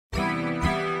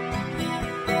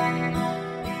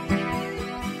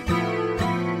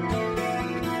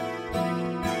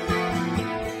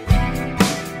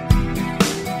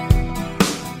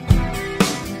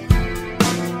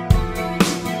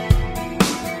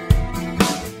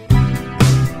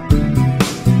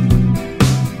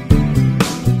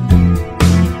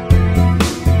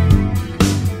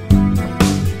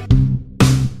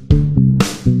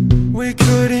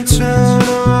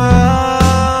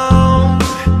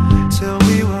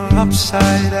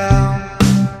upside down.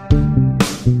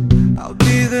 I'll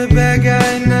be the bad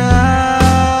guy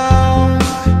now,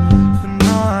 but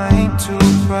no, I ain't too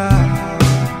proud.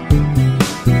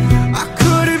 I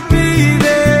couldn't be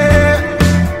there,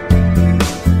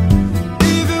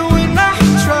 even when I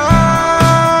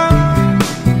try.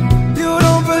 You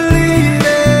don't believe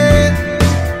it,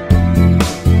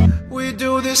 we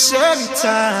do this every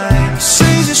time.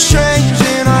 Seasons are strange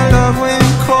and our love went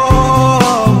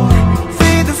cold.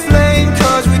 Feed the flame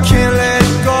cause we can't let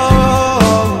it go.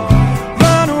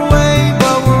 Run away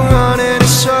but we're running in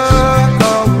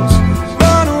circles.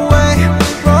 Run away,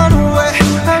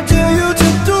 I dare you to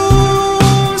do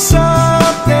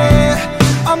something.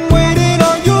 I'm waiting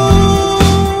on you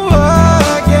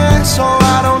again, so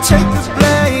I don't take the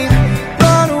blame.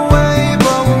 Run away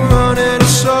but we're running in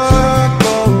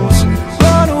circles.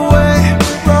 Run away,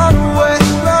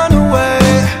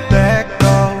 let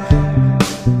go.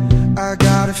 I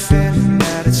got a feeling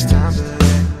that it's time to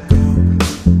let go.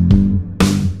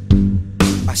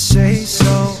 I say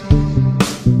so,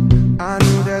 I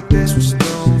knew that this was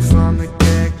doomed from the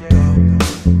get-go.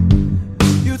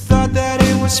 You thought that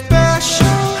it was special,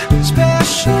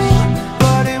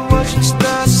 but it was just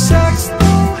a sex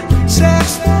though.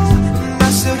 And I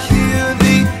still hear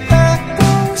the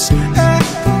echoes.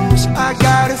 I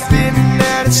got a feeling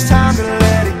that it's time to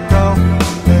let it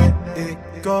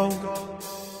go.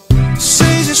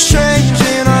 Seas are strange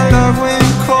and our love went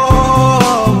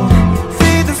cold.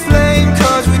 Feed the flame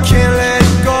cause we can't let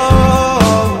it go.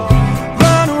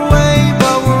 Run away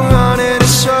but we're running in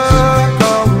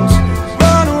circles.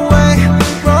 Run away,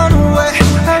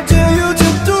 I dare you to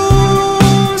do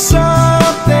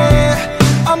something.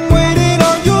 I'm waiting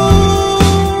on you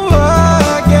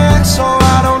again, so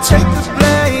I don't take the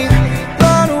blame.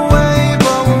 Run away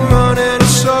but we're running in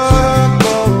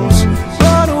circles.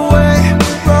 Run away.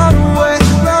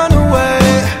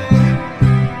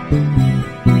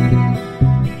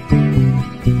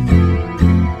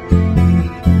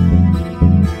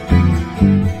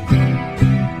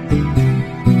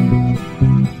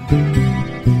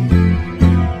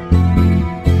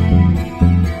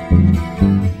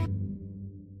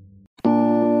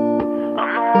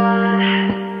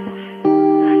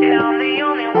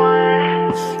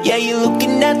 Yeah, you're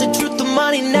looking at the truth, the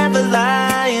money never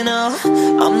lie, you know.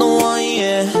 I'm the one,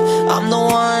 yeah, I'm the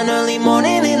one. Early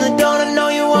morning in the dawn, I know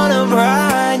you wanna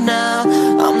ride now.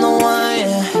 I'm the one,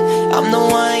 yeah, I'm the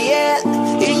one, yeah.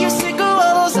 Yeah, you're sick of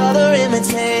all those other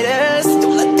imitators.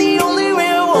 Don't let the only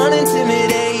real one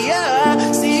intimidate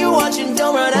ya. See you watching,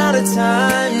 don't run out of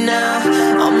time now.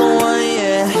 I'm the one,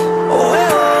 yeah. Oh, hey,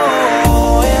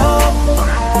 oh, hey, oh,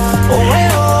 oh, hey,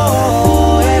 oh.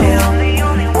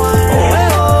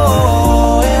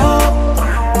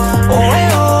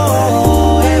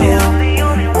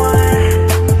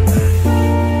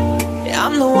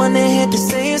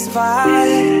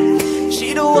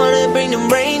 She the one that bring them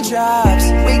raindrops.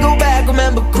 We go back,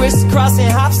 remember crisscrossing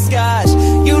hopscotch.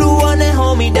 You the one that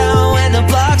hold me down when the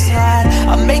block's hot.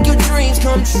 I make your dreams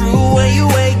come true when you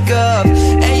wake up.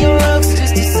 And your looks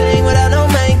just the same without no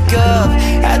makeup.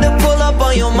 Had to pull up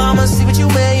on your mama, see what you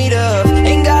made of.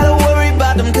 Ain't gotta worry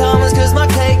about them commas cause my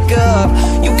cake up.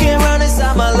 You can't run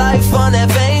inside my life on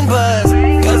that fame buzz,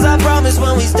 cause I promise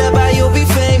when we step out you'll be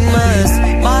famous.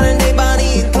 Modern day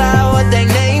Bonnie and Clyde, what they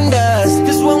named us.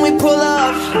 Cause when we pull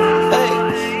up,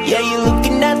 hey, yeah, you're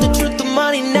looking at the truth, the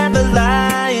money never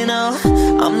lie, you know.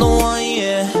 I'm the one,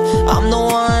 yeah, I'm the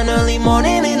one. Early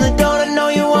morning in the dawn, I know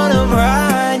you wanna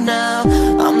ride now.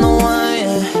 I'm the one,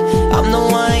 yeah, I'm the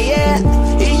one, yeah.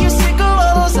 Yeah, you're sick of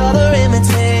all those other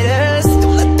imitators.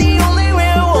 Don't let the only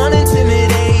real one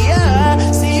intimidate ya.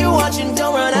 See you watching,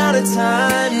 don't run out of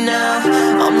time now.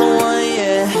 I'm the one,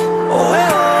 yeah. Oh, hey,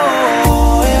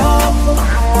 oh, hey, oh,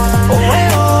 oh, hey,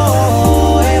 oh.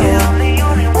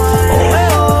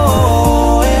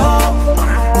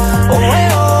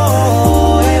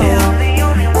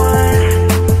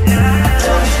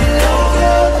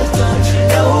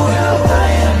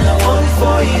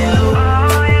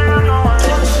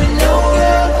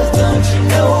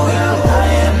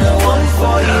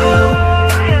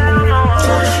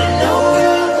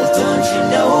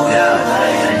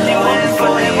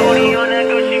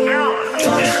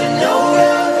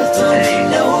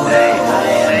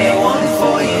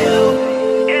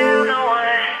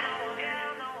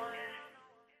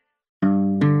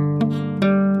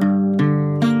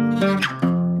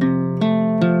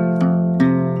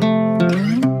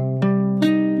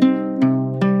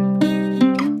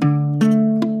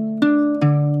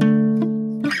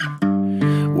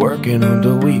 Working on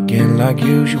the weekend like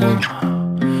usual,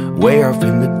 way off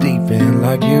in the deep end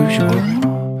like usual.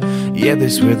 Yeah, they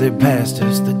swear they're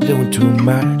pastors, they're doing too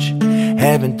much.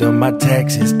 Haven't done my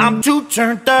taxes, I'm too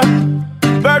turned up.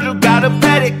 Virgil got a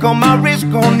paddock on my wrist,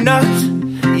 going nuts.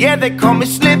 Yeah, they call me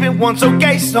slipping once,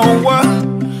 okay, so what?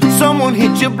 Someone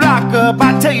hit your block up,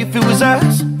 I tell you if it was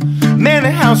us. Man,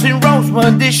 a house in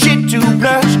Rosewood, this shit too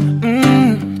blush.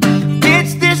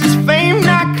 Bitch, this is fame,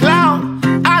 not clout.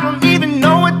 I don't even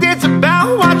know what this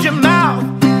about, watch your mouth.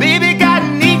 Baby got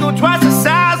an ego twice the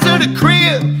size of the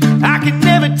crib. I can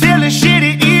never tell a shit,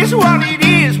 it is what it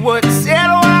is. What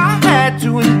said what I had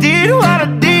to and did what I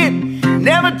did.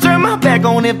 Never turn my back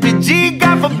on FPG,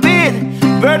 God forbid.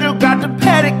 Virgil got the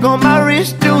paddock on my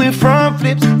wrist, doing front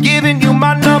flips. Giving you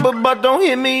my number, but don't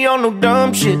hit me on no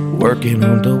dumb shit. Working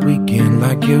on the weekend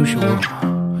like usual.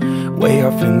 Way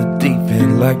off in the deep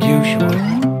end like usual.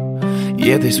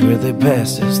 Yeah, they swear they're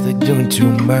pastors, they're doing too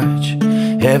much.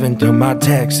 Haven't done my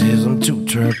taxes, I'm too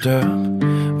turned up.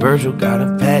 Virgil got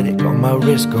a paddock on my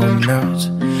wrist, going nuts.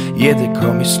 Yeah, they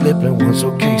call me slipping once,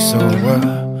 okay, so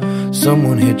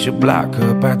someone hit your block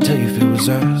up, I tell you if it was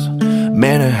us.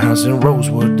 Manor house in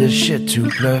Rosewood, this shit too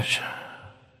plush.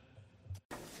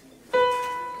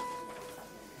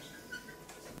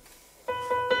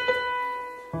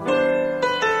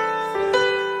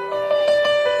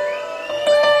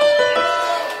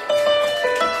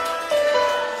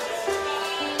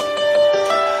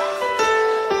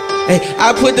 Hey,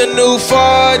 I put the new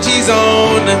 4Gs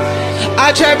on.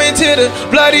 I trap into the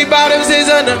bloody bottoms is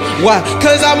under. Why?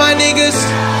 Cause all my niggas,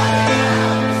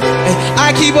 hey,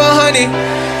 I keep 100.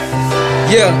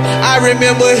 Yeah, I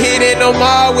remember hitting the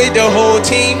mall with the whole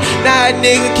team. Now a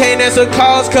nigga can't answer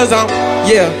calls cause I'm,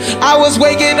 yeah, I was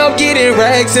waking up getting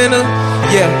rags in them.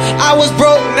 Yeah, I was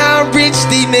broke, now I'm rich,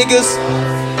 these niggas.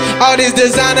 All this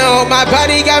designer on my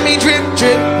body got me drip,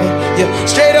 drip. Yeah,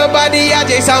 straight up by the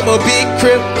IJs, I'm a big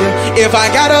crip. Yeah. If I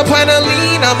got up on a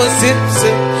lean, I'ma sip,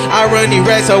 sip. I run these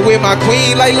racks up with my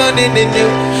queen like London and New.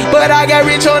 But I got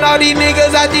rich on all these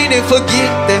niggas, I didn't forget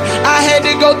that. I had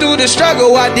to go through the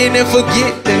struggle, I didn't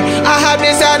forget that. I hopped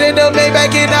inside of the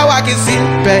Maybach and now I can sit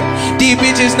back. These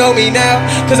bitches know me now,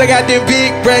 cause I got them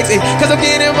big racks. Cause I'm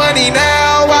getting money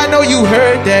now, I know you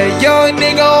heard that. Young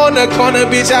nigga on the corner,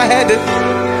 bitch, I had to.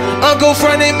 Uncle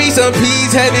fronted me some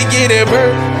peas, had to get it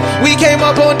burnt. We came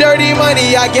up on dirty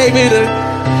money, I gave it a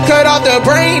cut off the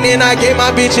brain and I gave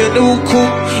my bitch a new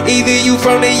coupe. Either you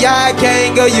from the yard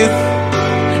gang or you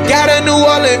got a New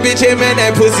Orleans bitch and man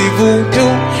that pussy voodoo.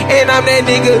 And I'm that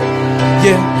nigga,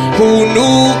 yeah, who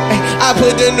knew? I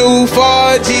put the new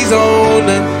 4Gs on.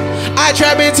 I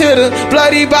trap into the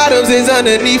bloody bottoms is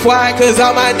underneath. Why? Cause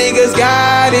all my niggas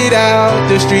got it out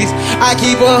the streets. I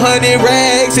keep 100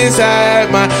 rags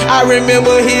inside my. I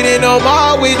remember hitting them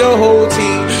all with the whole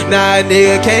team. Nah,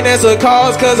 nigga can't answer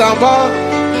calls cause I'm bald.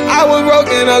 I was broke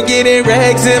and I'm getting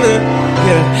rags in them.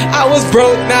 Yeah, I was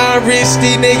broke, now I'm rich,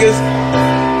 these niggas.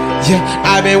 Yeah,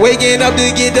 I've been waking up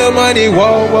to get the money,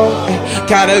 whoa, whoa.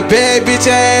 Got a bad bitch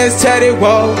ass tatted,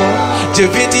 whoa, whoa.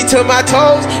 Javinci to my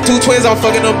toes, 2 twins, I'm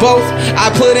fucking them both.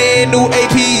 I put in new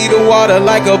AP, the water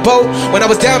like a boat. When I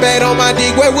was down bad on my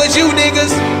dick, where was you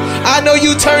niggas? I know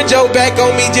you turned your back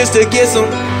on me just to get some.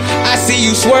 I see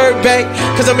you swerve back,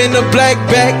 cause I'm in the black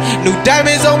back. New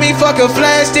diamonds on me, fuck a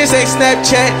flash, this ain't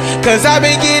Snapchat. Cause I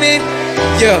been getting,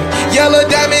 yeah, yellow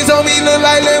diamonds on me look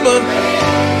like lemon.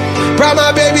 Brought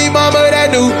my baby mama that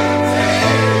new.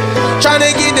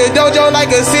 Tryna get the dojo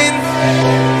like a sin.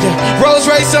 Yeah. Rolls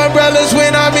Royce umbrellas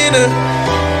when I'm in a.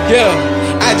 Yeah,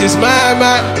 I just mind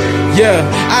my. Yeah,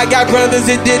 I got brothers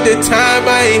that did the time,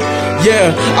 I ain't.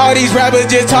 Yeah, all these rappers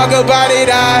just talk about it,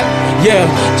 yeah,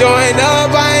 join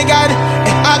up, I ain't got it.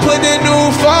 I put the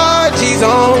new 4Gs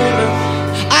on.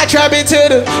 I trap into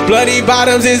the bloody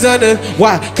bottoms is under.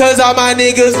 Why? Cause all my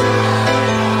niggas.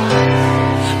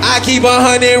 I keep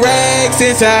 100 rags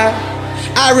inside.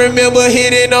 I remember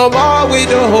hitting them all with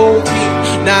the whole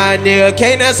team. Nah, nigga,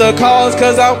 can't answer calls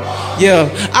cause I'm, yeah,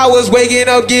 I was waking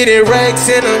up getting racks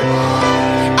in them.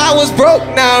 I was broke,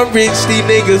 now I'm rich, these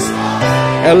niggas.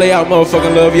 LA, I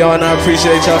motherfucking love y'all and I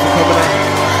appreciate y'all for coming out.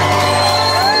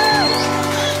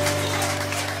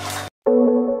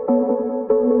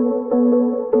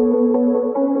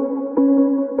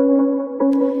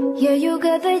 Yeah, you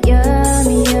got the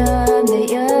yummy, yum, the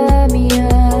yummy,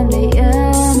 yum, the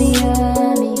yummy,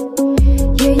 yummy.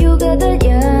 Yeah, you got the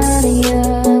yummy,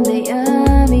 yum, the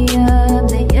yummy, yum,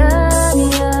 the yummy,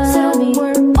 yummy. So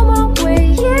we're on my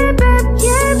way, yeah, babe,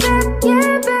 yeah, babe,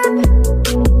 yeah, babe.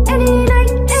 Any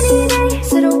night, any day.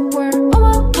 So we're on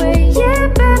my way, yeah.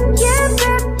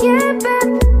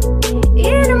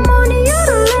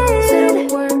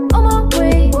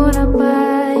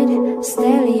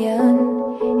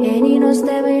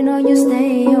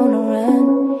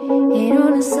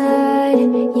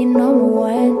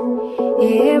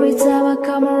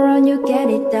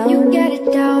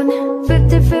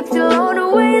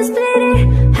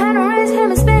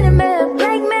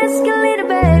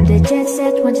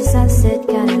 watch the sunset,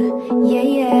 kinda, yeah,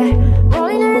 yeah.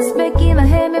 Rolling in this back in my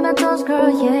head, make my toes curl,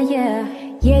 yeah, yeah.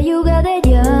 Yeah, you got that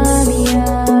yummy,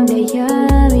 yum, that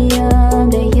yummy, yum,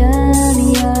 that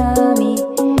yummy, yummy.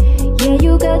 Yeah,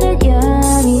 you got that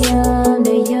yummy, yum,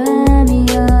 that yummy,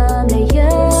 yum, that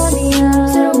yummy, yum.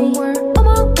 So don't work on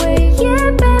my way, yeah,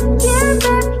 babe, yeah,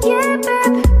 babe, yeah,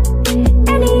 babe.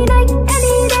 Any night,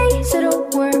 any day. So don't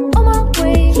work on my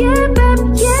way, yeah, babe,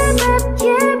 yeah, babe,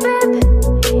 yeah, babe.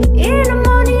 In the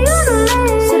morning, on the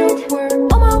late. So don't work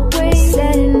on my way.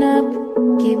 Setting up,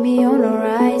 keep me on the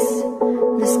rise.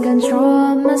 Lose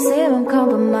control myself, I'm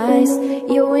compromised.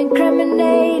 You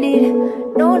incriminated,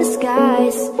 no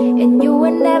disguise. And you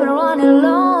were never on a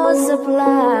low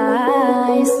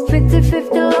supplies.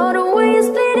 50-50 load the way you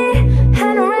split it.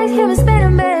 Had no right, have a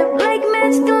spinning babe. Like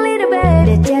magical little babe.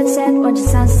 The jet set, watch the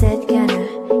sunset, kinda,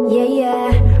 yeah,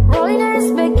 yeah. Rolling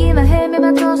eyes back in my head, make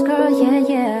my toes curl, yeah,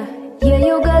 yeah. Yeah,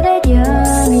 you got that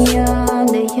yummy, yum,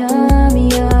 that yummy,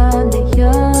 yum, that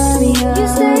yummy, yum. You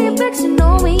say you're back to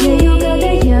know me, yeah, you got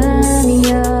that yummy,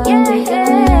 yum, yeah, that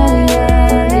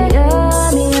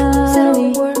yummy, yum. So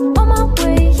don't work on my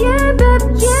way, yeah, babe,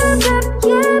 yeah, babe,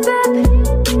 yeah, babe.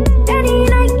 Any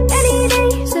night, any day.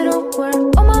 So don't work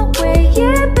on my way,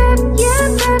 yeah, babe, yeah,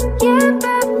 babe, yeah,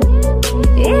 babe.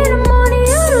 In the morning,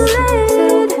 on the late. So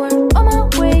don't work on my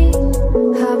way.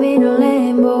 Hop in a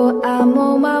Lambo, I'm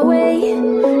on my way.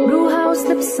 New house,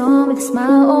 slips on with a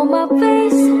smile on my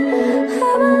face.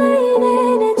 I'm a lady,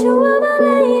 and you are my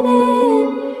lady.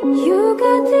 You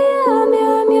got the yum,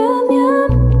 yum, yum, yum.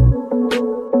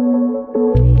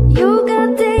 You got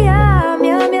the yum,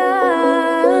 yum,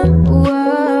 yum.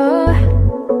 Whoa.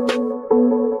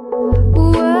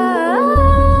 Whoa.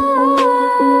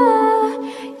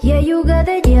 Yeah, you got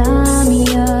the yummy,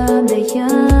 yum, the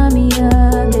yummy,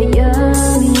 yum, the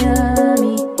yummy,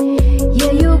 yummy.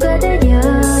 Yeah, you got the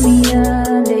yummy,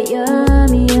 yum, the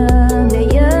yummy, yum, the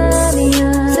yummy,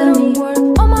 yum. So don't work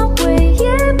on my way,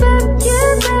 yeah, babe, yeah,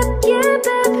 babe, yeah,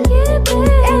 babe, yeah,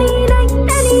 babe. Any night,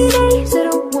 any day. So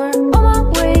don't work on my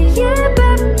way, yeah,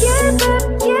 babe, yeah, babe,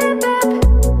 yeah, babe.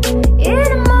 In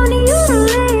the morning, on the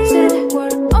late. So don't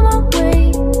work on my way.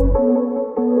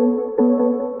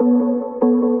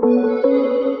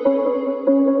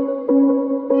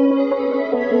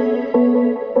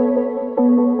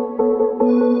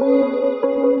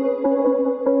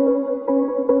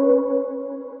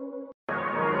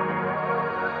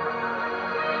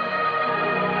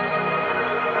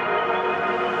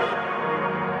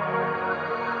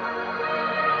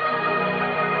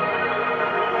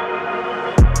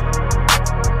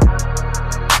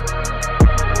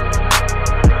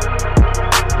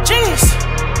 Jeez.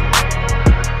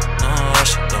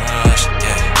 Don't rush,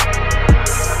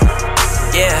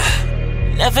 yeah.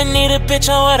 Never need a bitch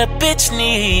on what a bitch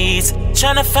needs.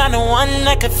 Tryna find the one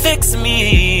that could fix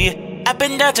me. I've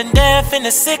been dodging death in a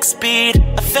 6-speed.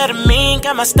 Amphetamine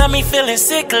got my stomach feeling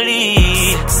sickly.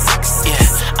 Yeah,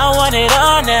 I want it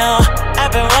all now.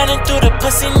 I've been running through the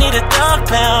pussy, need a dog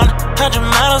pound. 100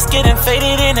 models getting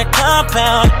faded in a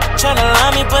compound. Tryna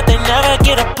lie me, but they never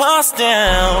get a pulse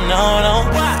down. No, no.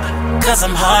 Cause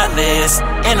I'm heartless.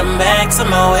 In the max of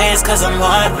my ways, cause I'm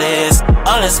heartless.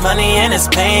 All this money and this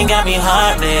pain got me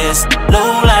heartless.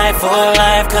 Low life, full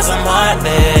life, cause I'm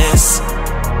heartless.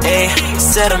 Ayy,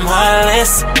 said I'm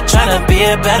heartless. Tryna be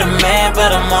a better man,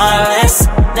 but I'm heartless.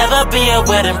 Never be a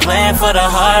wedding plan for the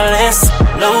heartless.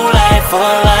 Low life, full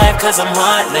life, cause I'm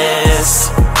heartless.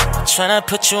 Tryna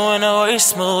put you in a way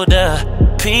smoother.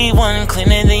 P1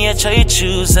 cleaner than your trade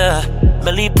chooser.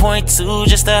 Millie .2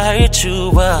 just to hurt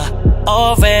you.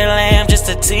 All red lamb just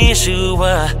to tease you.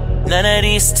 None of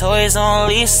these toys on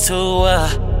lease to.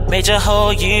 Made your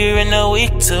whole year in a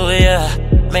week too, yeah.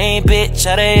 Main bitch,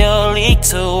 how they all leak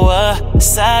to.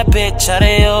 Side bitch, how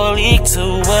they all leak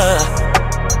to.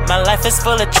 My life is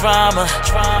full of drama.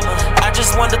 I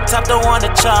just want the top, don't want the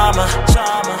charmer.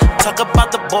 Talk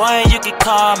about the boy and you get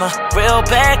karma. Real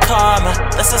bad karma,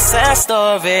 that's a sad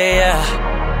story, yeah.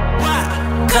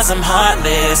 Cause I'm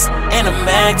heartless. In the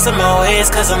max of my ways,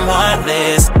 cause I'm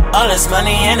heartless. All this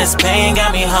money and this pain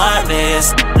got me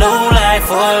heartless. Low life,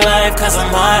 full life, cause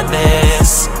I'm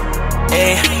heartless.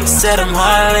 Ayy, said I'm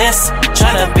heartless.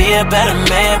 Tryna be a better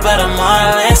man, but I'm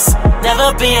heartless.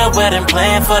 Never be a wedding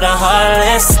plan for the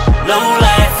heartless. Low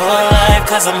life, full life,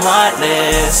 cause I'm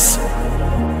heartless.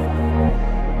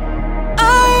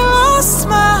 I lost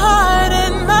my heart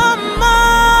and my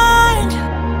mind.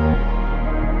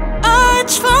 I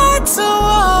tried to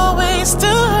always do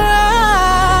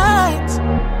right.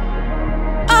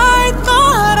 I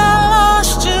thought I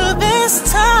lost you this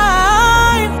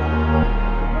time.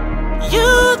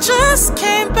 You just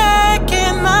came back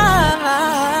in my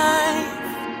life.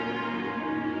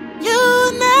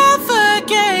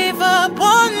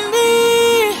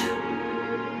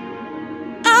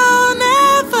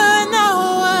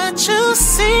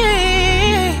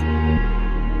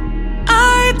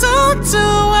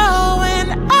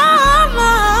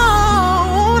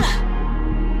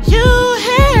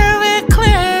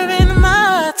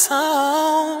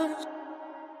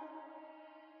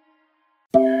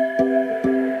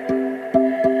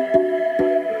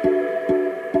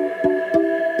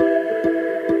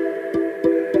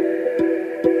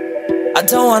 I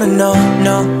don't wanna know,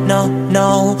 no, no,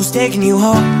 no, who's taking you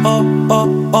home, oh,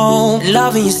 oh, oh,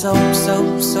 loving you so,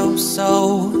 so, so,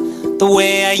 so, the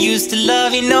way I used to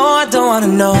love you. No, I don't wanna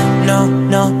know, no,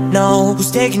 no, no, who's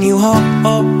taking you home,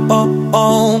 oh, oh,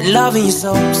 oh, loving you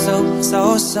so, so,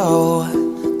 so, so,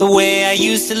 the way I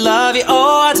used to love you.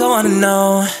 Oh, I don't wanna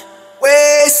know.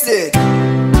 Wasted.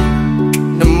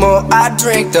 The more I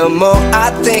drink, the more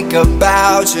I think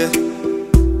about you.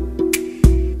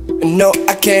 No,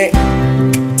 I can't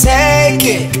take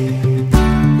it.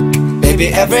 Baby,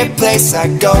 every place I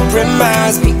go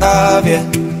reminds me of you.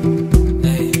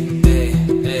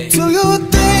 Do you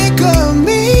think of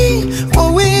me,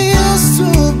 what we used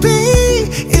to be?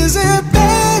 Is it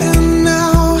better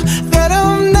now that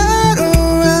I'm not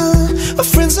around? My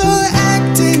friends are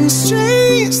acting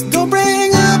strange, don't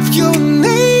bring up your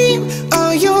name.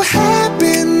 Are you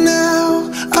happy now?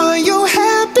 Are you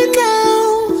happy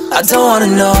now? I don't wanna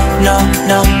know, no,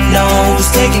 no, no, who's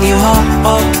taking you home,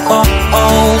 oh, oh,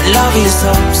 oh, loving you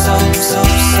so, so, so,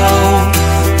 so,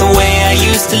 the way I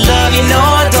used to love you. No,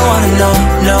 I don't wanna know,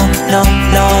 no, no,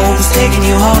 no, who's taking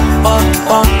you home, oh,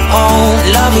 oh, oh,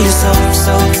 loving you so,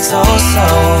 so, so, so,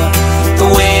 the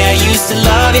way I used to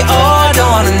love you. Oh, I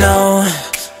don't wanna know.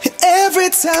 Every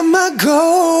time I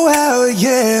go out,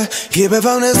 yeah, hear it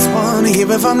from this one,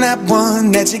 hear it from that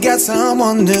one, that you got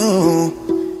someone new.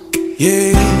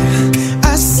 Yeah,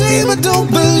 I see but don't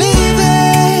believe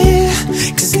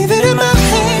it, 'cause even in my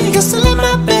head, you're still in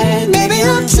my bed. Maybe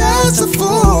I'm just a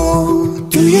fool.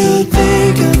 Do you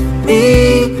think of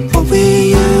me, what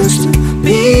we used to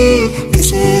be?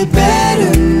 Is it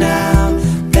better now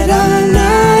that I'm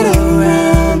not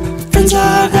around? Friends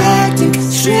are acting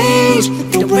strange,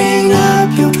 don't bring up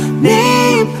your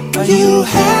name. Are you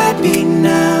happy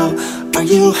now? Are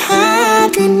you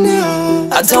happy now?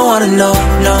 I don't wanna know,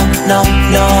 no, no,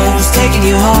 no, who's taking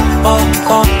you home, oh,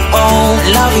 oh, oh,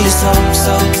 loving you so,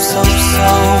 so, so, so,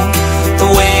 the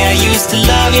way I used to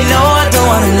love you. No, I don't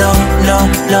wanna know, no,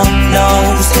 no, no,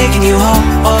 who's taking you home,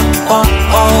 oh, oh,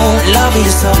 oh, loving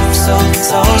you so, so,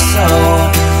 so, so,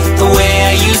 the way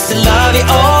I used to love you.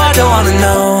 Oh, I don't wanna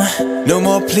know. No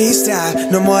more please stop,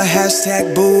 no more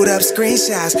hashtag booed up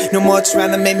screenshots. No more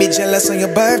trying to make me jealous on your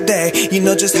birthday. You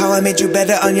know just how I made you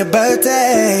better on your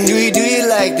birthday. Do you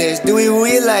like this? Do we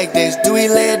like this? Do we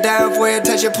lay it down for you,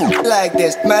 touch your poop like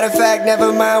this? Matter of fact,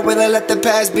 never mind, will I let the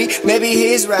past be? Maybe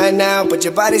he's right now, but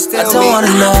your body's still me. I don't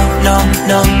wanna know, no,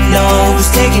 no, no,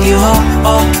 who's taking you home,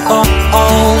 oh, oh,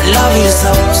 oh, loving you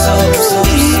so, so, so,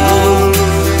 so,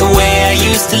 the way I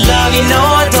used to love you. No,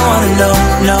 I don't wanna know,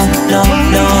 no, no,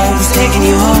 no, who's taking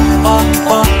you home, oh,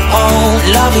 oh, oh,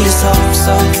 loving you so,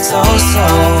 so, so, so,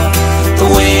 the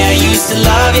way I used to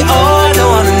love you. Oh, I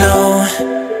don't wanna know.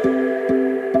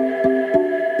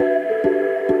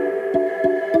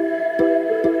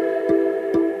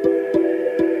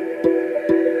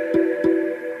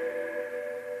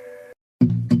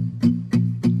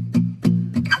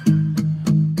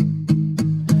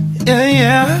 Yeah,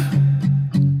 yeah.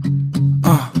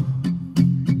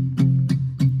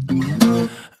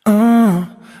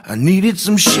 I needed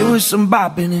some shit with some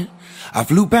bop in it. I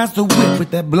flew past the whip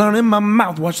with that blunt in my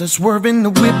mouth, watched her swerving the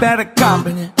whip at a cop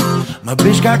in it. My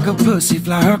bitch got good pussy,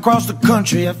 fly her across the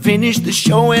country. I finished the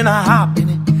show and I hop in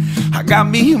it. I got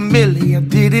me a milli, I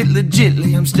did it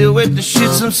legitly. I'm still with the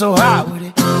shits, I'm so hot with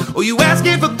it. Oh, you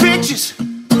asking for pictures?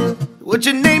 What's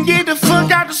your name? Get the fuck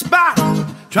out the spot.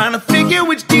 Trying to figure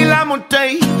which deal I'm gonna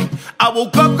take. I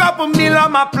woke up, got a meal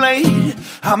on my plate.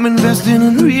 I'm investing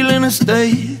in real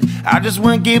estate. I just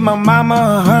wanna give my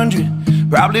mama 100.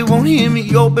 Probably won't hear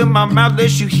me open my mouth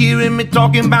unless you hearing me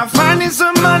talking about finding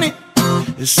some money.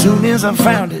 As soon as I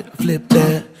found it, I flipped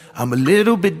that. I'm a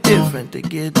little bit different to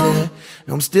get there.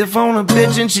 I'm stiff on a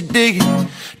bitch and she dig it.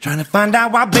 Trying to find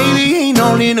out why baby ain't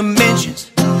on in the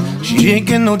mentions. She ain't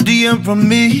get no DM from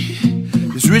me.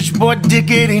 This rich boy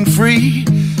dick, it ain't free.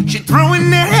 She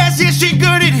throwing that ass, yeah, she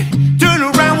good at it. Turn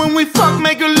around when we fuck,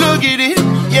 make her look at it.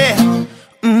 Yeah,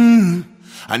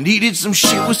 I needed some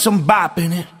shit with some bop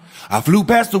in it. I flew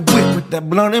past the whip with that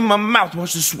blunt in my mouth,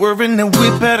 watched her swerving and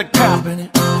whip at a cop in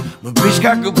it. My bitch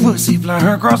got good pussy, fly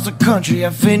her across the country.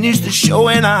 I finished the show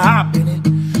and I hop in it.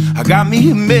 I got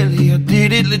me a milli, I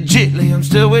did it legitly. I'm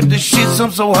still with the shits,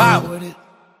 I'm so hot with it.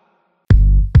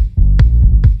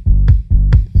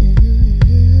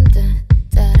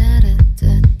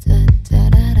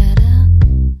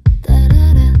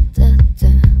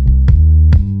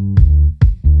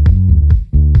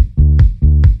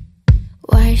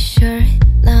 White shirt,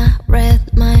 not red,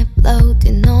 my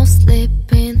bloody nose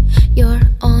sleeping. You're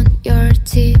on your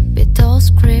tippy toes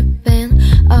creeping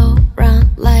around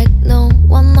like no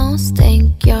one knows.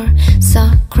 Think you're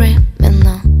so criminal.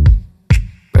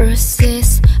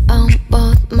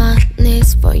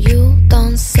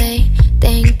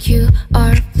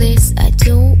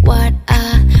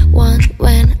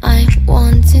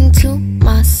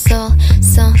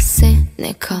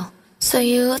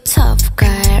 you a tough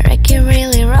guy, like a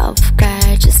really rough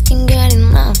guy. Just can't get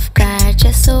enough guy,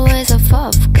 just always a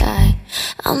tough guy.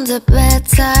 I'm the bad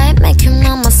type, make your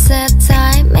mama sad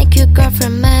type, make your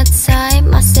girlfriend mad type.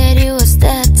 I said you was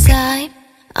that type.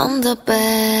 I'm the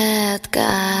bad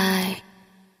guy.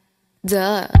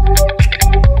 Duh.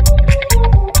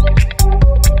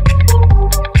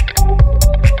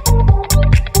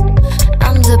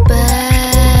 I'm the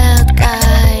bad guy.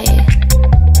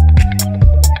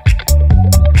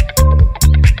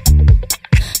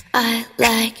 I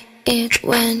like it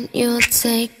when you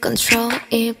take control,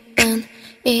 even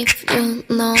if you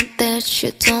know that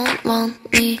you don't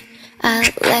want me.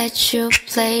 I'll let you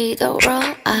play the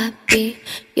role, I'll be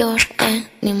your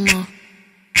animal.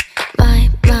 My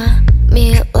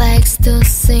mommy likes to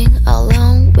sing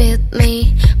along with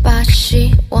me, but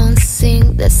she won't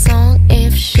sing the song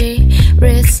if she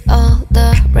reads all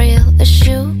the real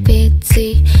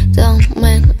stupidity. Don't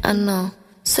when I know.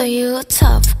 So you a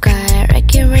tough guy,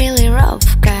 like a really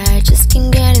rough guy. Just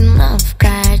can't get enough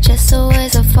guy, just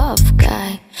always a tough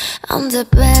guy. I'm the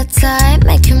bad type,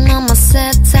 make your mama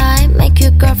sad type, make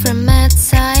your girlfriend mad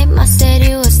type. I said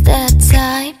you was that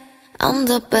type. I'm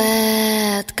the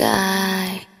bad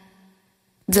guy.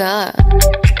 Duh.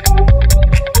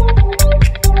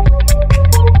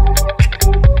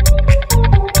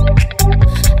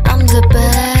 I'm the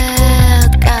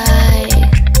bad guy.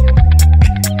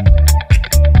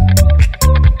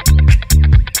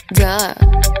 Duh.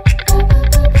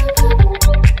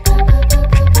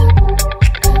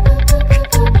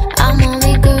 I'm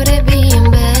only good at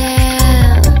being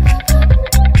bad.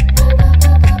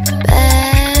 Bad.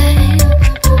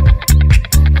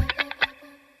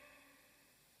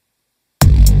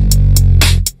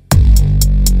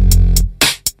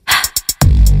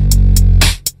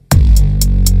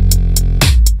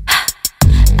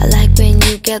 I like when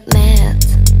you get mad.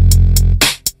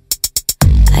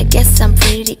 I guess I'm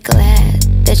pretty glad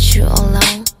that you're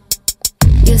alone.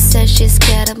 You said she's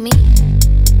scared of me.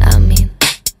 I mean,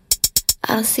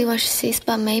 I don't see what she sees,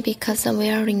 but maybe 'cause I'm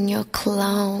wearing your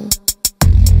cologne.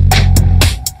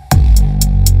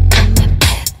 I'm a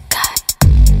bad guy.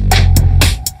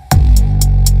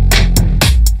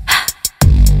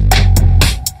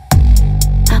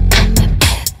 I'm a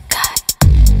bad guy.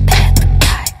 Bad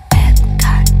guy, bad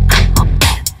guy. I'm a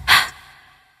bad.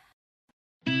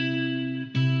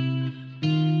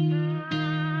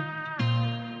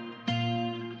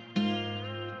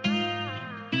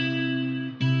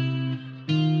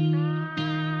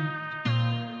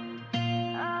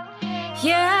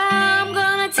 Yeah, I'm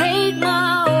gonna take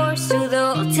my horse to the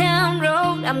old town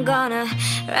road. I'm gonna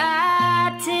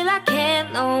ride till I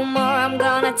can't no more. I'm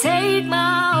gonna take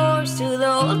my horse to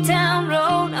the old town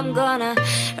road. I'm gonna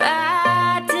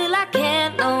ride till I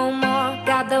can't no more.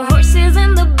 Got the horses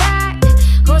in the back,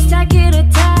 horse tacket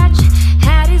attached.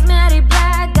 Hat is matty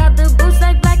black, got the boots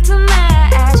like black to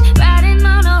match. Riding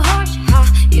on a horse, ha,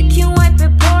 you can wipe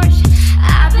your Porsche.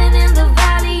 I've been in the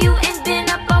valley, you ain't been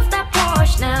up off that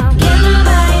porch now. Can't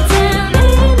nobody tell me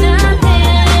nothing.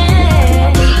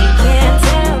 Can't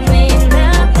tell me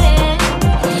nothing.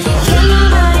 Can't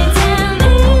nobody tell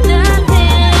me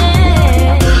nothing.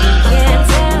 Can't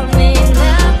tell me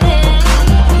nothing.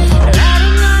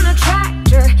 Riding on a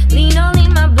tractor, lean only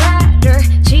my bladder.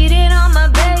 Cheated on my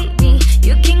baby,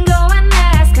 you can go and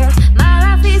ask her. My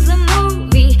life is a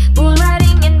movie, bull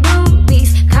riding in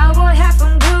boobies. Cowboy hat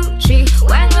from Gucci,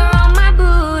 Wagner on my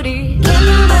booty. Can't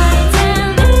nobody tell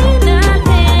me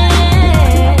nothing.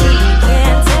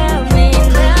 Can't tell me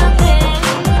nothing.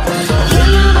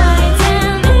 Can't nobody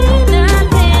tell me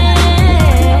nothing.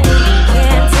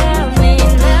 Can't tell me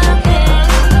nothing.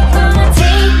 Gonna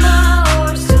take my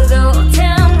horse to the old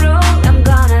town road. I'm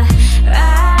gonna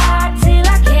ride till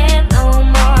I can't no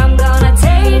more. I'm gonna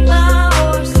take my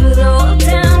horse to the old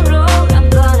town road. I'm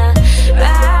gonna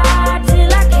ride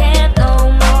till I can't no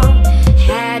more.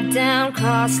 Head down,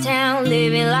 cross town,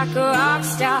 living like a rock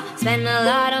star. Spend a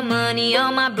lot of money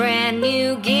on my brand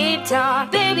new guitar.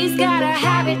 Baby's got a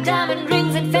habit, diamond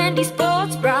rings and Fendi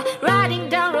sports bra. Riding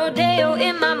down Rodeo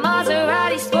in my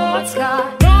Maserati sports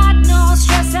car. Got no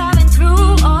stress, I've been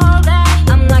through all that.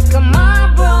 I'm like a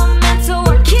Marlboro man, so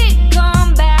I kick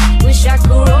on back. Wish I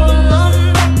could roll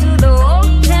on back to the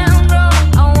old town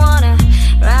road. I wanna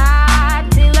ride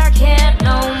till I can't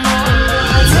no more.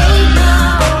 I'll take my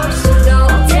horse to the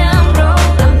old town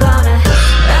road. I'm gonna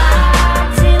ride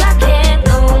till I can't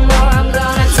no more. I'm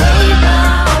gonna take my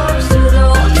horse to the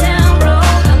old town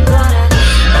road. I'm gonna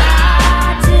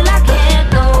ride till I can't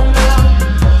no more.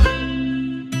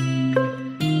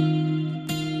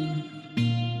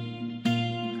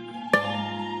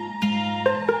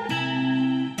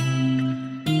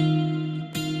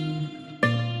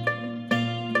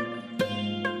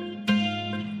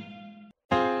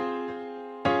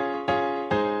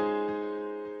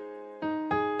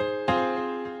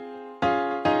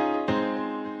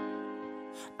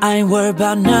 I ain't worried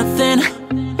about nothing,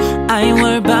 I ain't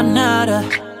worried about nada.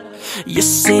 You're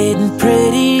sitting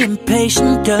pretty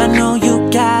impatient, girl, I know you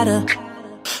gotta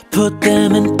put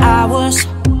them in hours,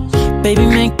 baby,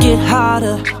 make it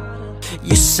harder.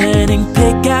 You're sending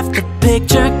pic after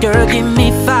picture, girl, get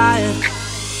me fired.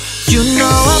 You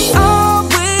know I'm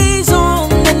always on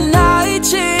the night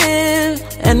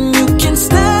shift, and you can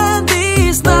stand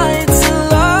these nights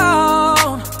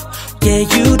alone. Yeah,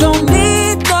 you don't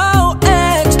need no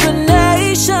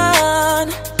explanation,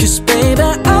 'cause baby,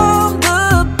 I'm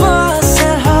the boss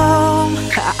at home.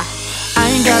 I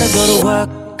ain't gotta go to work,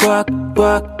 work,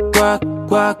 work, work,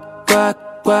 work, work,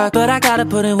 work, but I gotta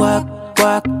put in work,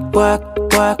 work, work,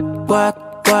 work, work,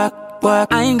 work, work.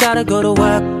 I ain't gotta go to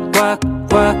work, work,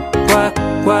 work, work,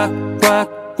 work, work,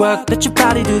 work. Let your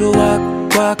body do the work,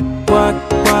 work, work,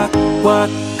 work, work,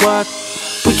 work.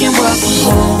 We can work from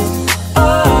home,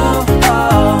 oh,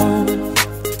 oh.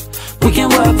 We can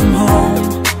work from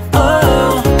home,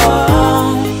 oh, oh.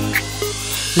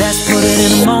 Let's put it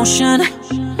in motion,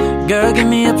 girl, give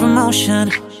me a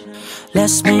promotion.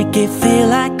 Let's make it feel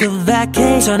like a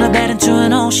vacation, turn a bed into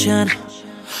an ocean.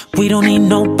 We don't need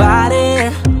nobody,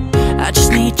 I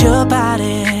just need your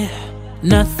body.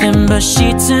 Nothing but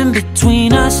sheets in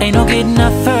between us, ain't no getting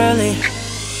up early.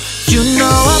 You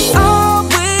know I'm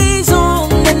always on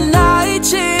the night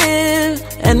shift,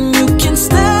 and you can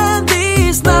stand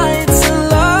these nights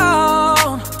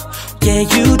alone. Yeah,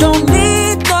 you don't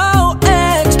need no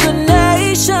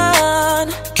explanation,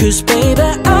 'cause baby,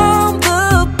 I'm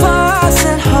the boss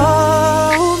at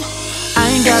home. I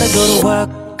ain't gotta go to work,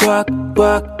 work,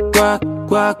 work, work,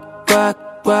 work, work,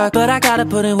 work, but I gotta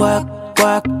put in work,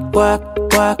 work, work,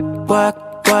 work, work,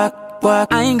 work, work.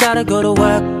 I ain't gotta go to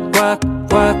work, work,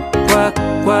 work, work,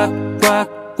 work, work,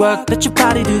 work. Let your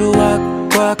body do the work,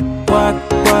 work, work,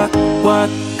 work, work,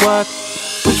 work.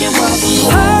 We can work from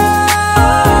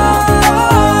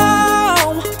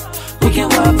home. We can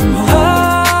work from home.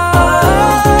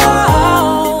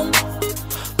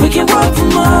 We can work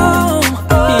from home.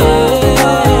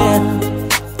 Yeah.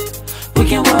 We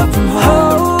can work from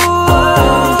home.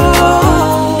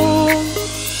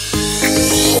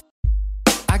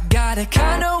 I got a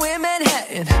condo in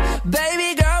Manhattan,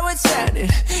 baby girl, what's happening?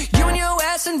 You and your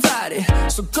ass invited,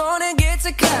 so gonna get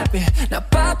to clapping. Now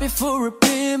pop it for a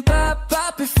pimp,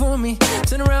 pop it for me.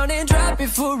 Turn around and drop it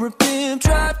for a pimp,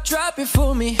 drop it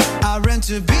for me. I rent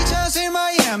a beach house in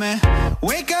Miami,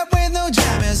 wake up with no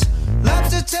jammies,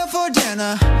 lobster tail for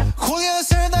dinner, Julio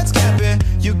sir, that's camping.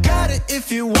 You got it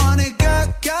if you want it,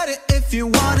 got it if you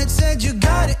want it. Said you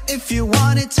got it if you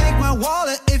want it, take my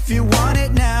wallet if you want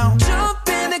it now. Jump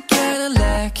in the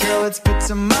Cadillac, Girl, let's put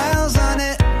some miles on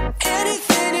it,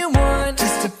 anything you want,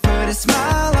 just to put a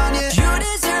smile on you. you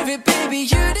deserve it, baby,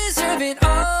 you deserve it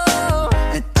all.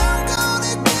 And I'm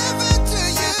gonna give it to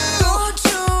you. Gold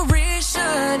jewelry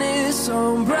shining so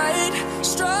bright,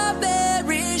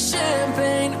 strawberry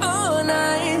champagne all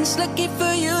night. Lucky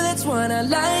for you, that's what I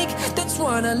like, that's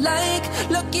what I like.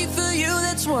 Lucky for you,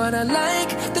 that's what I like,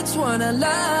 that's what I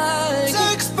like.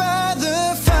 Sex by the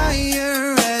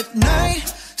fire at night,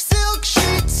 silk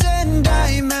sheets and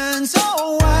diamonds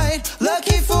all white.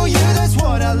 Lucky for you, that's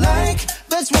what I like,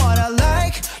 that's what I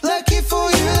like. Lucky for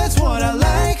you, that's what I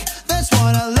like, that's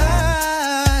what I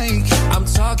like. I'm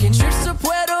talking trips to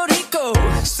Puerto Rico,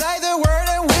 Say the word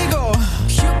and we go.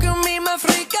 you can be my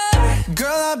freaka,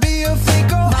 Girl, I'll be your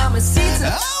flico. mamacita.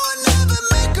 I will never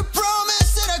make a promise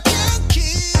that I can't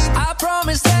keep. I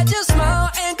promise that your smile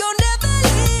ain't gon' never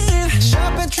leave.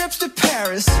 Shopping trips to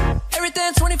Paris,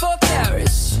 Everything 24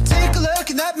 carats. take a look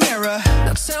in that mirror.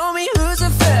 Now tell me who's the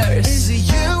fairest. Is it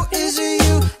you, is it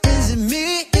you, is it me,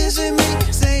 is it me?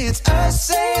 Say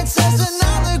it's us and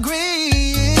I'll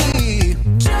agree.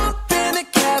 Jump in the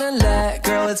Cadillac,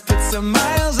 Girl, let's put some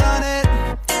miles on it,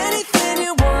 anything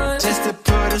you want, just to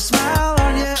put a smile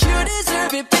on you. you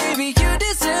deserve it, baby, you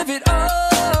deserve it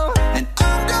all. And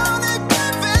I'm gonna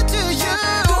give it to you.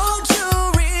 Gold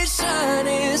jewelry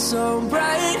shining so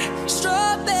bright,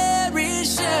 strawberry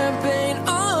champagne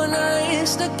all night.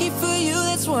 Lucky for you,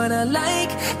 that's what I like,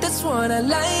 that's what I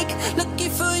like. Lucky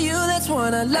for you, that's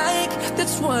what I like,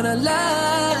 that's what I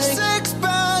like. Sex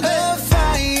by the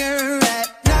fire at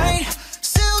night,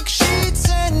 silk sheets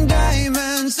and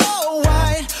diamonds all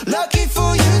white. Lucky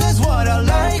for you, that's what I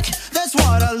like, that's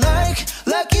what I like.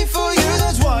 Lucky for you,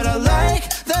 that's what I like,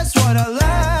 that's what I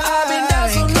like. I've been down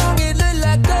so long, it look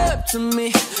like up to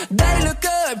me, they look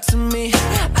up to me.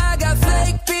 I got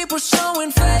fake people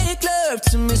showing fake love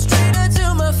to me, straight up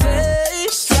to my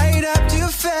face, Straight up to your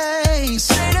face.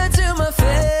 straight up to my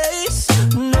face.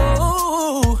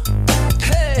 No,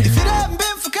 hey. If it hadn't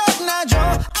been for Cotton Eye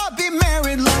Joe, I'd be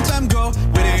married long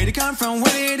from?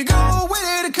 Where did it go?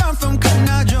 Where did it come from? Cotton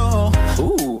Eye Joe.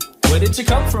 Ooh, where did you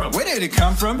come from? Where did it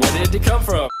come from? Where did it come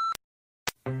from?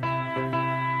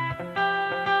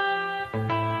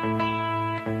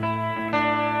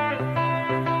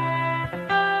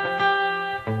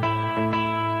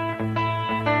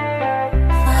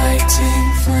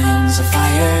 Fighting flames of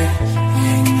fire,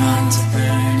 hang on to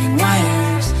burning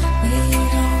wires. We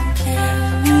don't care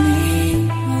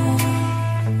anymore.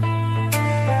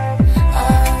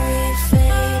 Are we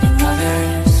fading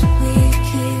lovers? We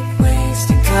keep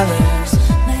wasting colors.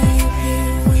 Maybe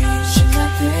we should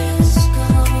let this go.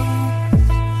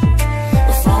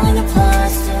 We're falling apart,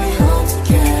 still we hold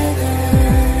together.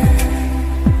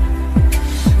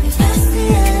 We've passed the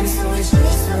end, so we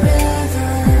chase forever.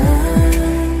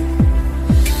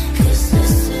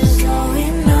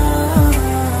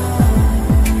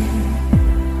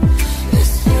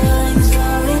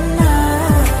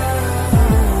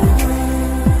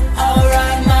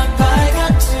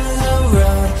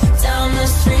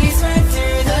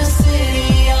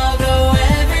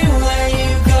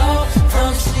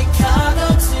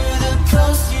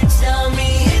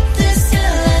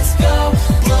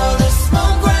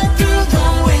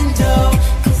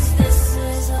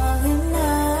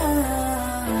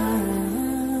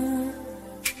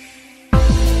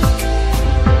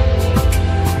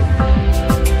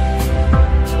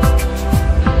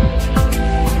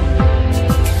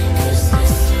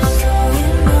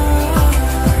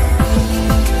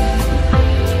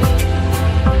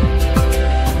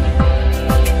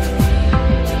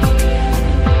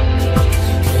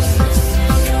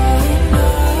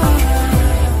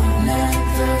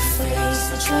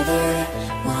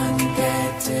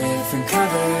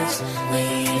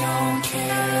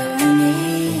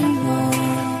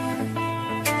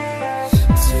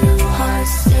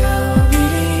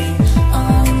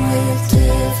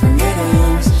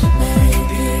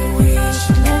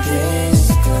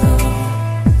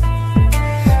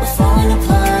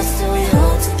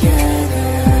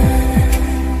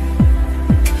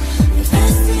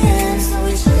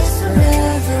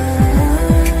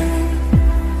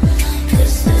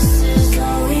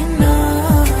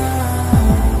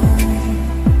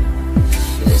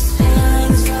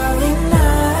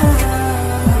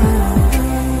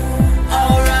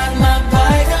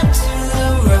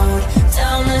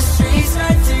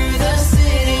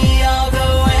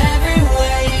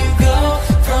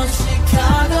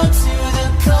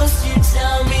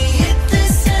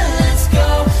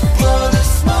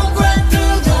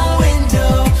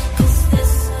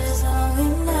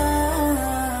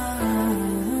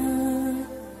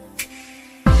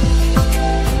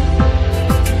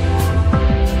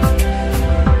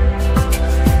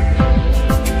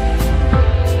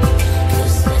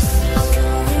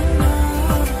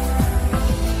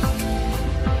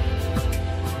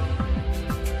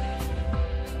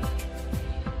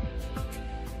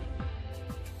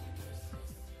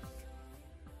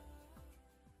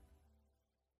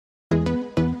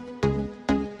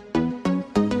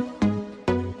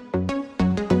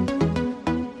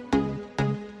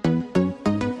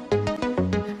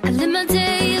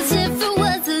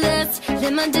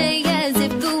 My day as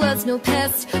if there was no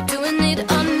past. Doing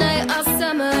it all night, all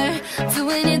summer.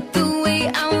 Doing it the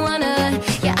way I wanna.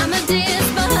 Yeah, I'ma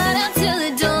dance my heart out till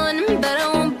the dawn. But I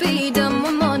won't be done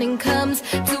when morning comes.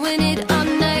 Doing it all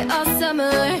night, all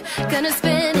summer. Gonna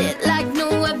spend it like no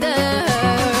other.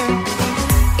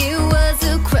 It was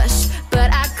a crush, but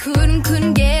I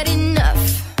couldn't get enough.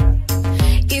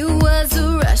 It was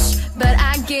a rush, but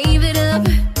I gave it up.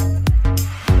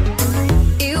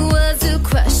 It was a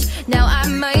crush. Now I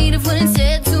might have wouldn't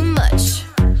said too much,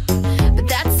 but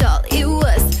that's all it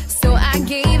was, so I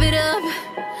gave it up.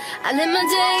 I live my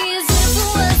day as if it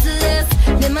was the last.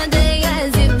 Live my day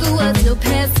as if there was no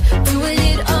past. Doing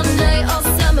it all night, all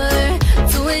summer.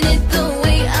 Doing it the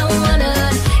way I wanna.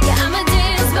 Yeah, I'ma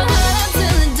dance my heart out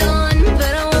till the dawn.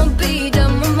 But I won't be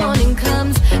done when morning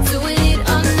comes. Doing it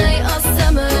all night, all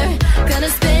summer. Gonna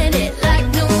spend it like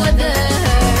no other.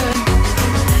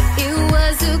 It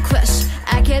was a crush.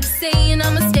 I kept saying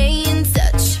I'ma stay in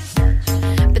touch,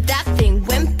 but that thing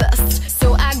went bust, so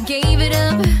I gave it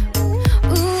up.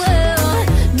 Ooh, well,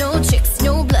 no tricks,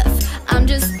 no bluff. I'm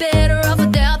just better off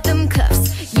without them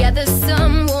cuffs. Yeah, the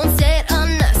sun won't set on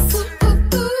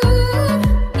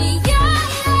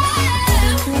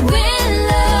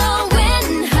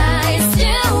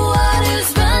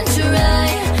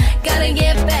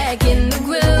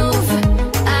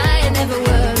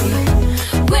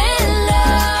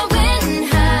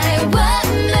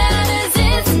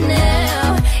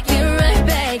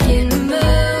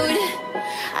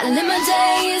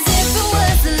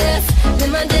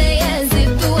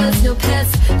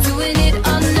doing it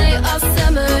all night, all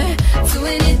summer,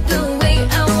 doing it the way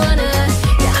I wanna.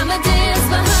 Yeah, I'ma dance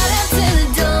my heart out till the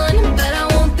dawn, but I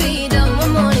won't be done when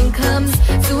morning comes.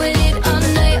 Doing it all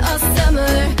night, all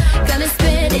summer, gonna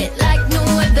spend it like no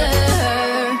other.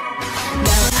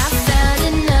 Now I found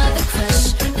another crush,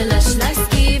 the lush life's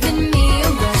giving me a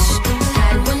rush.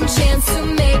 Had one chance to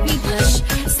make me blush,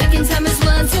 second time is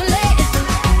one too late.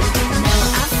 Now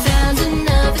I found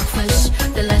another crush,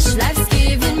 the lush life's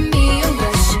giving me a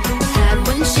rush. Had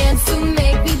one chance to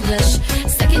make me blush,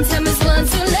 second time is one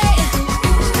too late.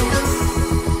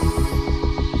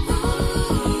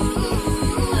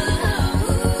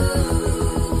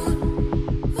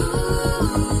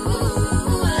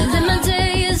 Live my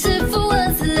day as if it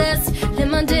was less, live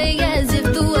my day as if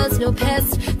there was no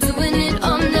past. Doing it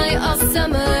all night, all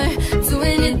summer,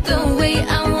 doing it the way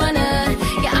I wanna.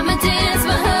 Yeah, I'ma dance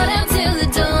my heart out till the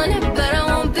dawn, but I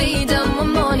won't be done when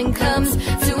morning comes.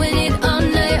 Doing it all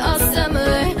night, all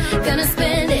summer, gonna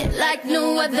spend it like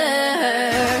no other.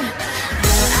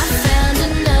 Now I found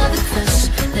another crush,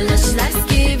 the lush life's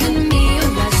giving me a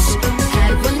rush.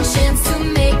 Had one chance to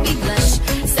make me blush,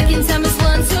 second time is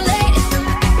one too late.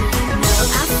 Now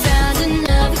I found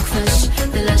another crush,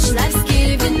 the lush life's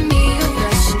giving me a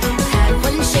rush. Had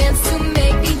one chance to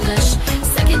make me blush,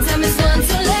 second time is one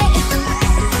too late.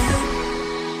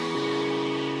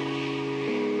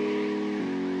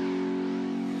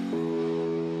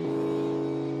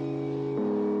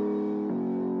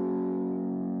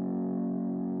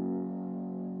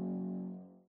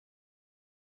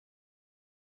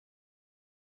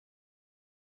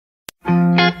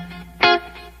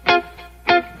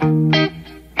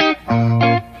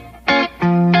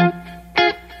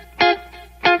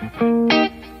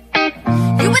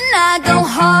 You and I go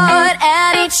hard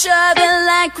at each other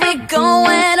like we're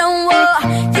going to war.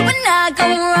 You and I go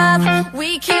rough, we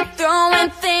keep throwing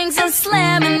things and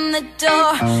slamming the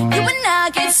door. You and I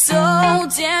get so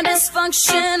damn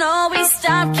dysfunctional, we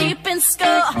stop keeping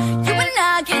score. You and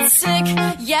I get sick,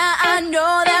 yeah, I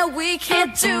know that we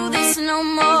can't do this no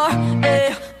more.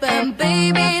 But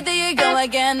baby, there you go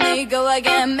again,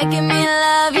 making me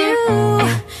love you.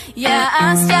 Yeah,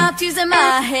 I stopped using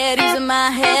my head,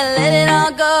 let it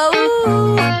all go.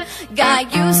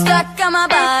 Got you stuck on my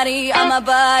body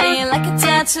like a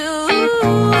tattoo.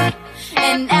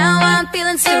 And now I'm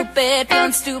feeling stupid,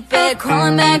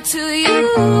 crawling back to you.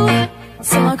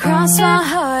 So I cross my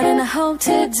heart and I hope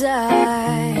to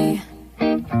die,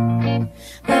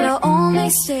 but I'll only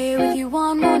stay with you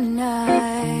one more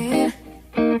night.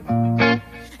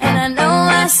 And I know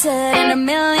I said it a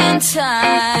million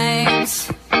times,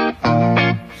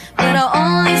 but I'll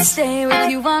only stay with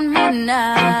you one more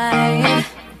night.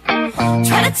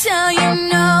 Try to tell you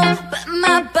no, but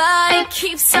my body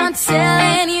keeps on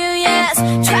telling you yes.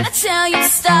 Try to tell you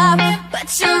stop,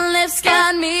 but your lips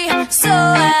got me so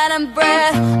out of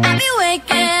breath. I'll be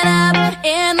waking up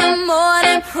in the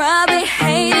morning, probably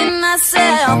hating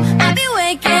myself. I'll be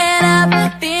waking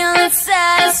up feeling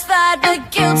satisfied,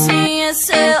 but guilty as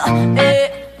hell.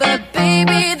 But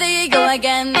baby, there you go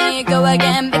again,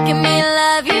 making me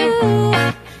love you.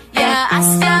 Yeah, I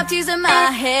stopped using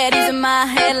my head,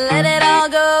 let it all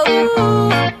go.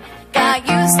 Got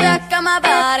you stuck on my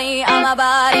body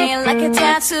like a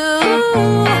tattoo.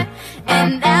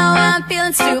 And now I'm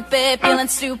feeling stupid,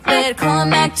 calling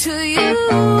back to you.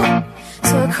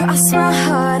 So I cross my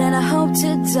heart and I hope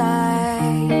to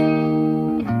die,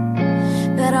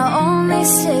 but I'll only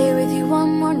stay with you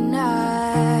one more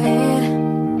night.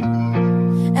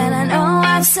 And I know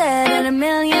I've said it a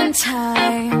million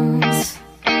times,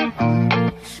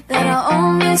 but I'll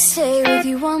only stay with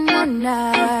you one more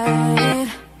night.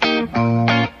 Ooh,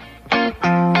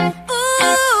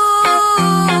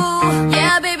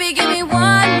 yeah, baby, give me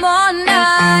one more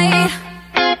night.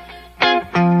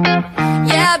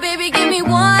 Yeah, baby, give me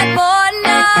one more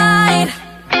night.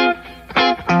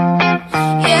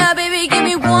 Yeah, baby, give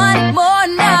me one more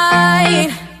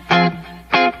night.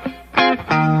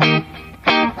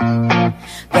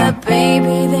 But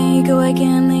baby, there you go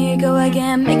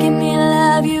again, making me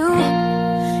love you.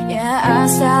 Yeah, I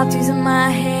stopped using my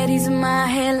head,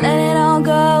 let it all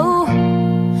go.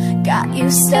 Got you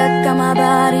stuck on my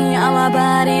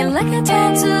body like a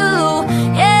tattoo.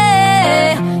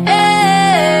 Yeah,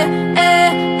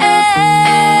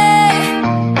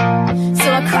 so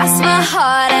I cross my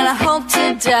heart and I hope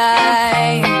to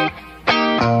die,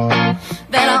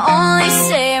 but I'll only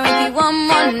stay with you one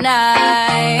more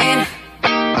night.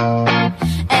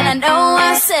 And I know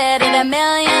I said it a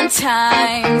million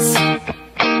times,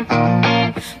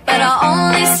 but I'll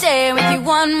only stay with you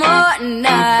one more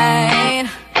night.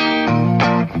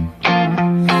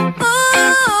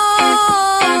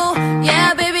 Ooh,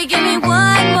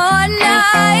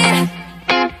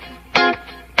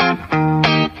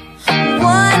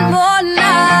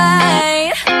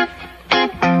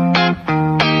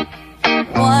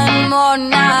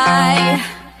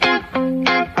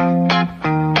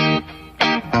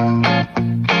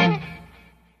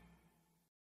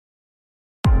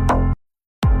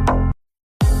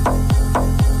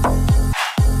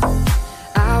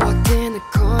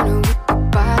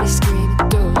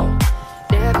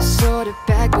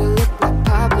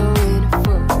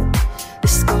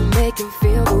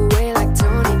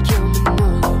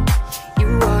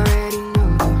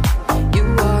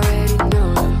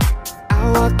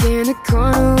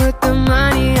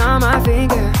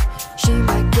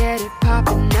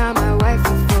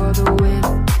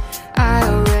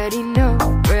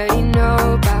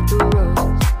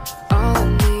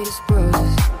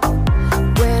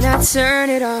 turn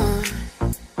it on.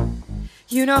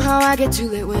 You know how I get too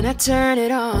lit when I turn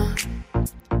it on.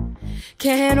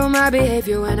 Can't handle my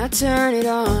behavior when I turn it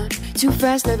on. Too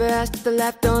fast, never asked if the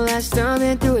laugh don't last. I've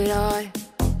been through it all.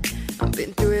 I've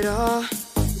been through it all.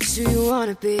 It's who you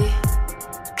wanna be. And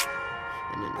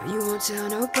I know you won't tell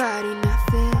nobody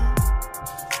nothing.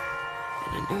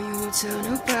 And I know you won't tell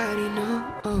nobody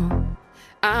no.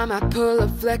 I might pull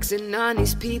up flexing on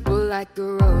these people like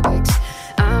aerobics.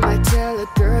 I might tell a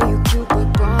girl you cute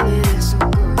but ballin' and so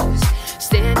gorgeous.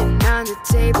 Standing on the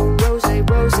table, rose,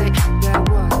 rose, that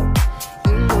water.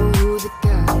 You know who the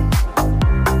guy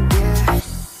is, yeah.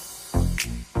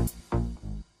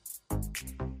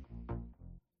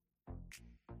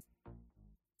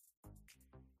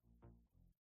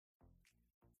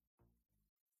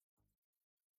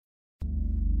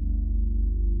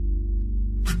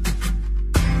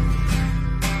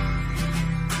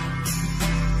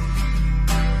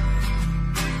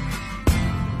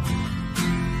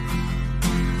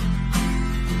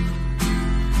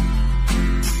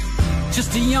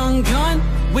 Just a young gun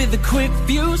with a quick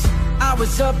fuse. I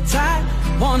was uptight,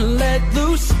 wanna let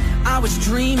loose. I was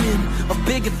dreaming of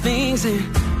bigger things and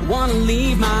wanna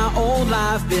leave my old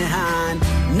life behind.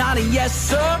 Not a yes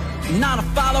sir, not a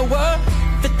follower.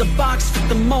 Fit the box, fit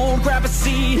the mold, grab a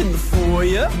seat in the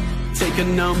foyer. Take a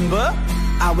number.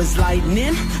 I was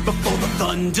lightning before the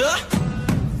thunder.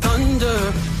 Thunder,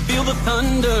 feel the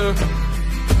thunder.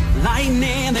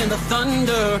 Lightning and the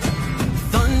thunder.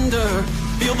 Thunder,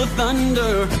 feel the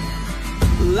thunder.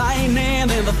 Lightning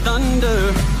and the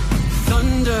thunder.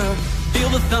 Thunder, feel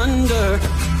the thunder.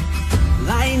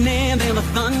 Lightning and the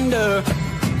thunder.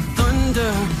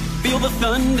 Thunder, feel the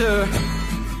thunder.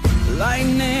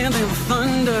 Lightning and the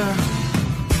thunder.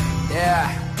 Yeah.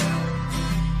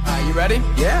 You ready?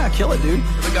 Yeah, kill it, dude.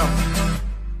 Here we go.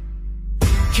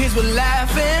 Kids were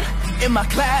laughing in my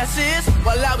classes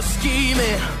while I was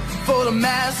scheming for the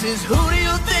masses. Who do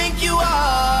you think you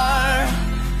are?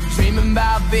 Dreaming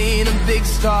about being a big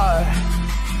star.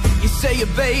 You say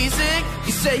you're basic,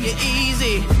 you say you're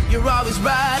easy. You're always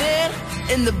riding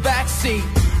in the backseat.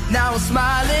 Now I'm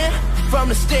smiling from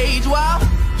the stage while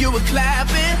you were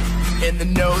clapping in the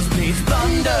nosebleeds.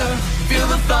 Thunder, feel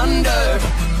the thunder.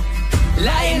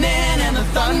 Lightning and the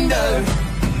thunder.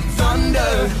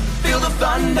 Thunder, feel the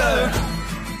thunder.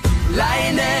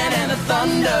 Lightning and the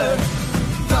thunder.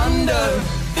 Thunder,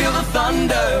 feel the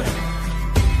thunder.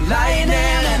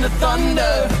 Lightning and the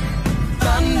thunder.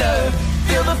 Thunder,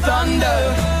 feel the thunder.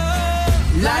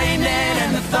 Lightning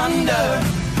and the thunder.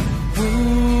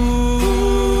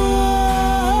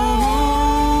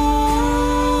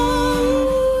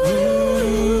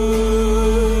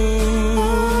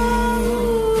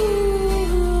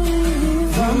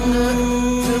 Thunder,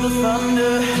 feel the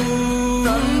thunder.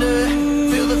 Thunder,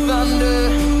 feel the thunder.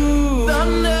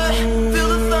 Thunder, feel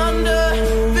the thunder.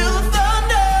 Feel the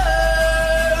thunder.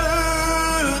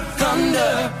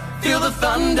 Thunder, feel the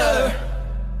thunder.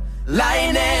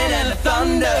 Lightning and the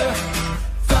thunder.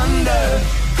 Thunder,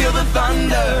 feel the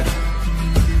thunder.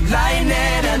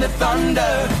 Lightning and the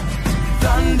thunder.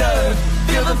 Thunder,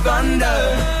 feel the thunder.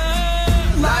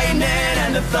 Lightning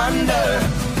and the thunder.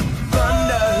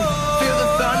 Thunder, feel the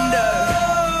thunder.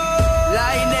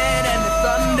 Lightning and the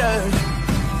thunder.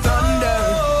 Thunder,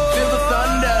 feel the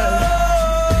thunder.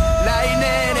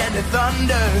 Lightning and the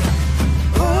thunder.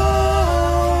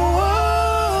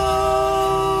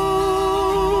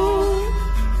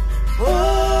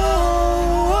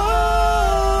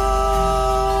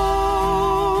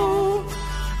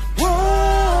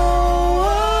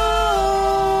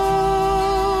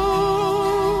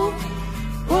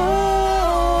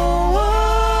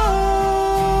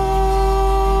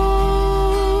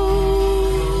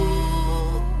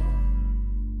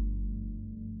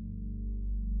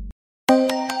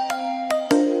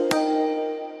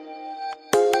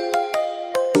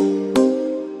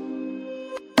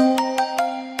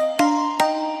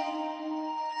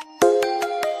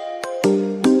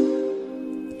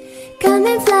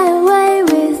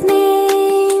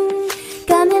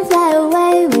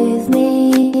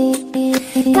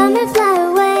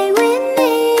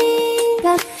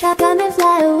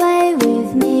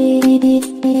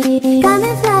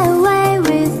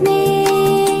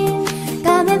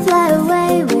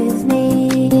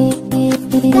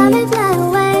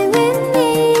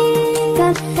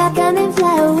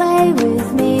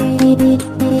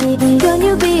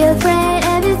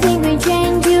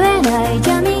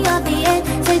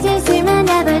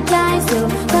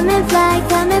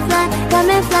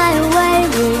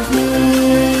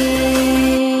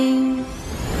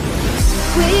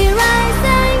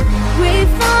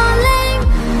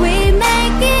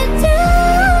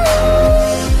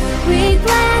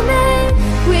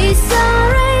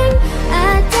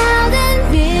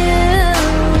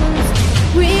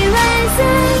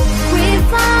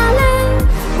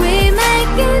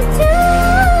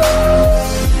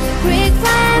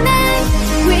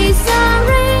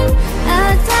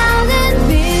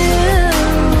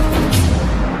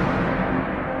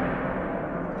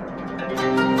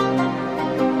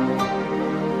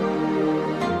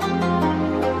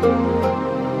 Somewhere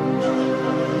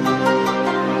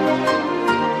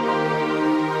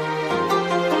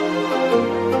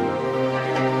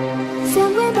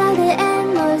by the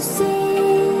endless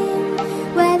sea,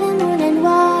 where the moon and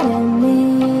water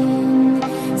meet.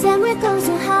 Somewhere close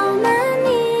to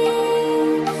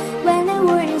harmony, when the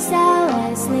world is all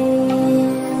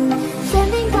asleep.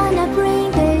 Something gonna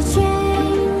bring the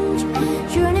change,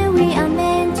 surely we are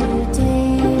meant to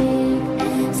take.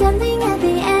 Something at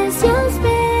the edge of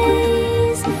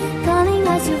space, calling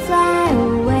us to fly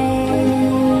away.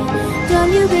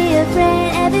 Don't you be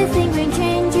afraid, everything will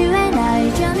change. You and I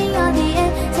jumping on the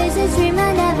edge, says the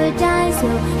dreamer never dies. So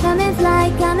come and fly,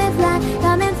 come and fly,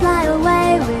 come and fly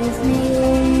away with me.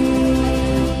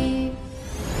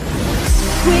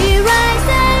 We're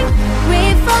rising,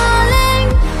 we're falling,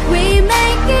 we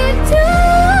make it too.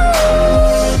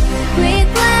 We're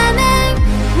climbing,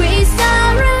 we're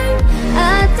soaring,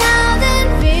 1,000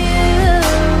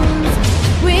 views.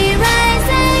 We're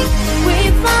rising,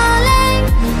 we're falling,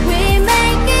 we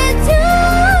make it too.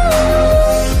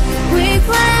 We're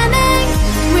climbing,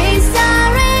 we're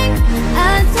soaring,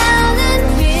 1,000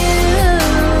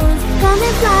 views. Come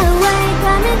and fly away,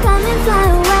 come and fly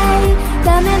away,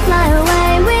 come and fly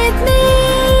away with me.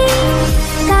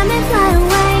 Come and fly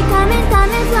away, come and fly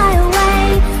away,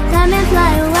 come and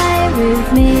fly away with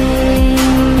me.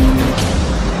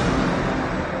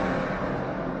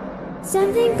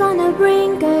 Something gonna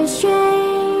bring a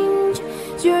change,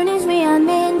 journeys we are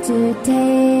meant to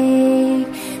take.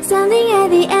 Something at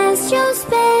the edge of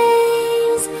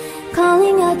space,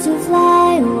 calling out to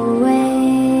fly away.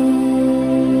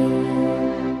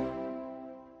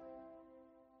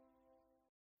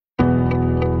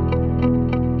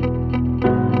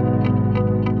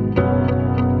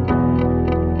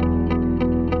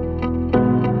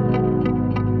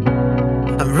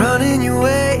 I'm running your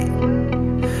way,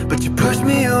 but you push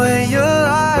me away. Your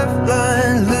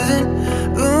lifeline,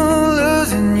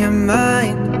 losing your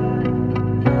mind.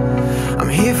 I'm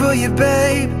here for you,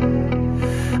 babe.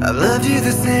 I've loved you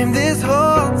the same this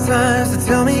whole time. So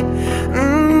tell me,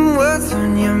 what's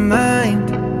on your mind?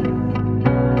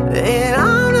 And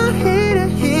I'm not here to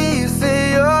hear you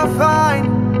say you're fine.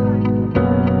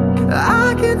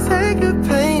 I can take the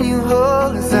pain you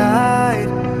hold inside.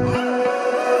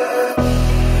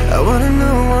 I wanna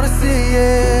know, wanna see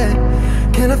it.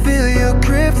 Can I feel your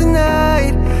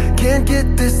kryptonite? Can't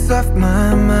get this off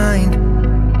my mind.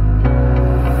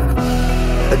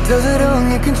 Does it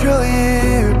only control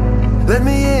you? Let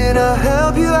me in, I'll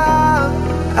help you out.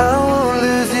 I won't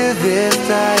lose you this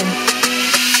time.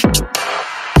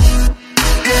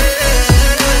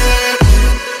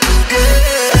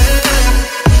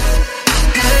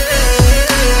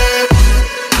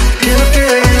 Can I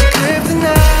feel your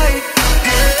kryptonite?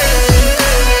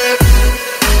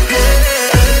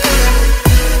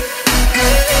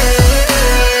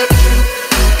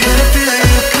 Can I feel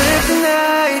your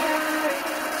kryptonite?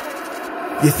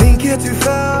 You think you're too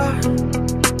far,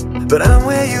 but I'm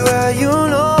where you are, you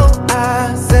know.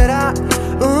 I said I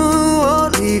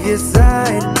won't leave your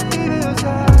side.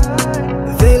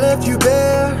 They left you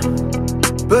bare,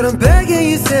 but I'm begging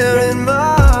you, staring in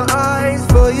my eyes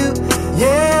for you.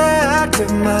 Yeah, I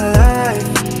give my life.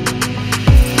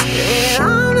 And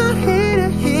I'm not here to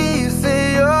hear you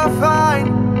say you're fine.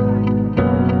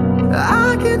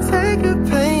 I can take the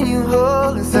pain you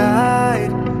hold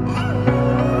inside.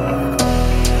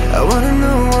 I wanna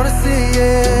know, wanna see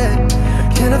it.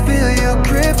 Can I feel your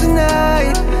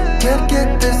kryptonite? Can't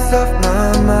get this off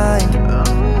my mind.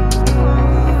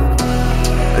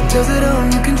 Does it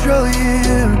only control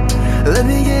you? Let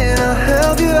me in, I'll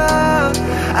help you out.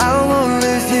 I won't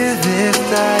lose you this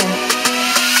time.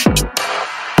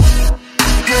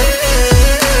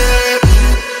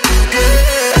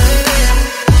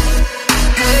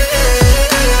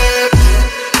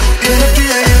 Can I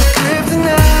feel your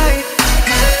kryptonite?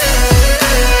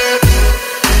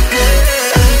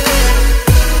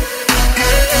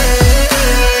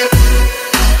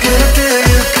 Can I feel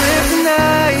your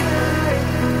kryptonite?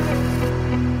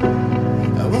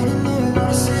 I wanna know,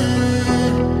 wanna see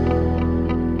it.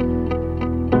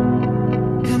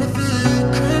 Can I feel your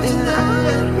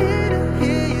kryptonite? I'm here to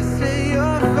hear you say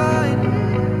you're fine.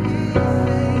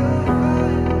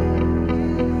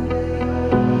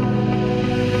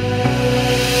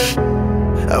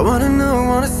 I wanna know,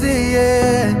 wanna see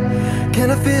it. Can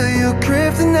I feel your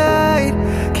kryptonite?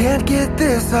 Can't get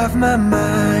this off my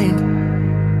mind.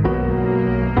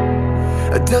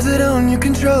 Does it only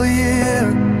control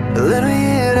you? Let me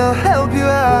in, I'll help you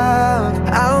out.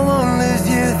 I won't lose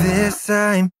you this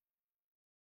time.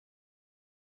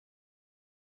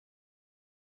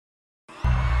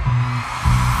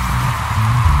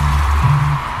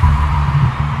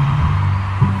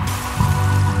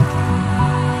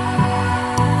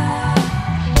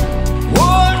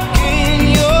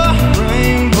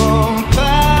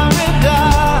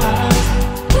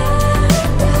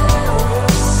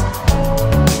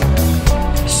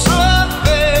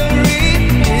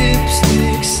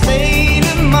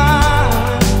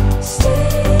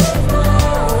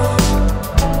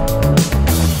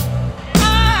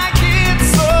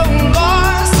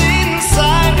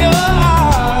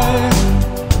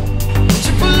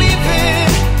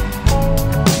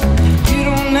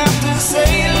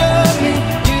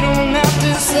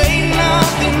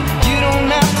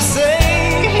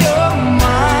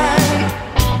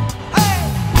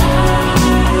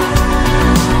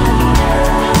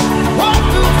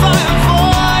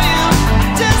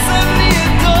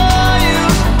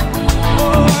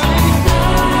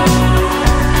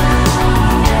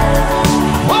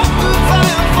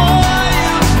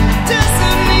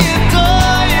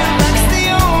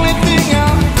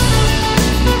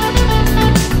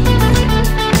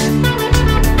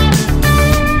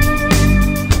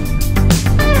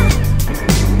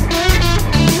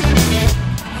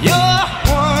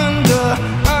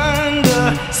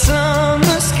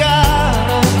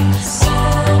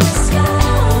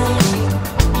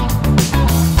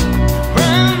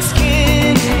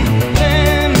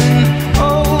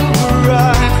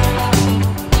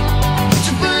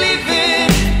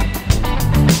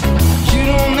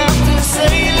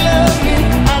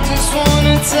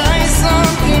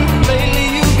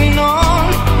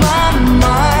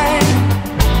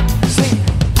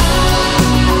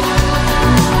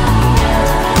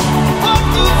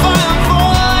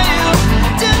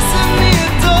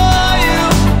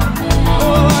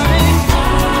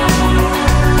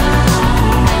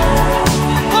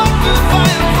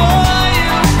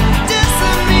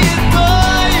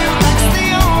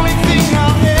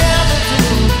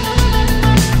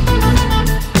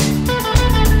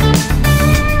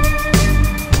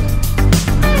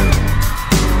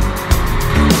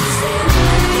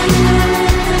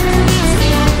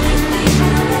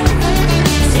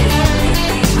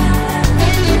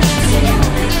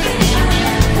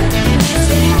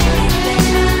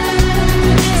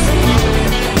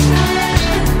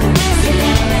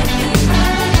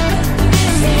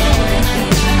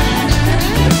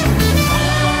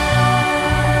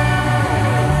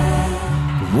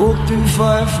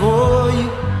 fire for you.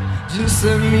 Just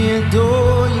let me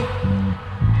adore you.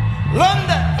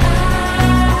 London.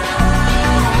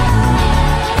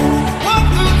 Walk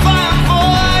through fire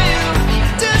for you.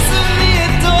 Just let me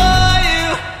adore you.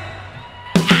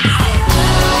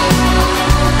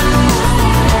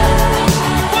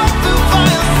 Walk through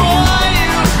fire for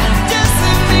you. Just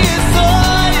let me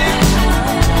adore you.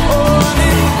 Oh,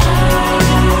 honey.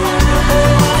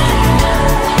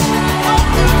 Walk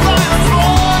through fire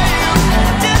for you.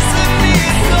 Just let me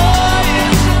adore you.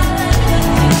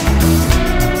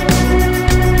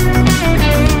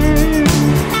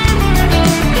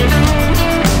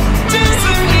 Just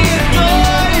let me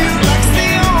adore you. Like it's the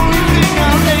only thing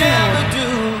I'll ever do.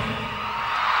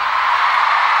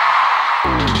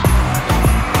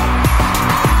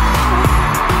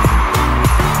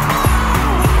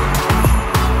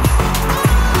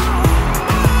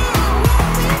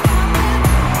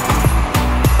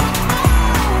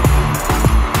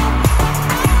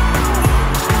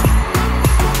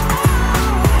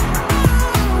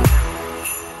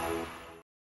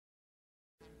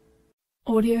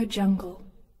 Audio Jungle.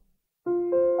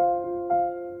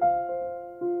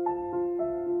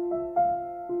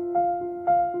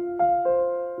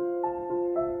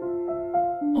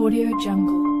 Audio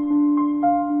Jungle.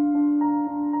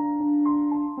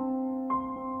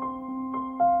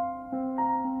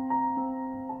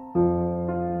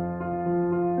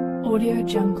 Audio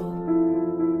Jungle.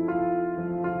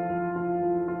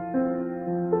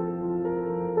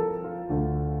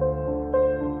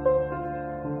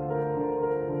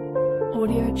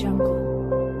 Audio Jungle.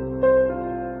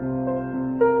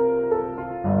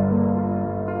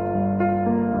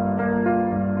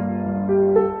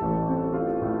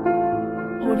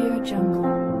 Audio Jungle.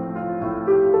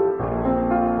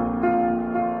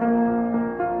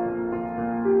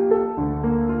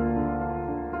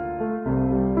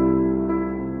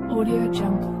 Audio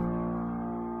Jungle.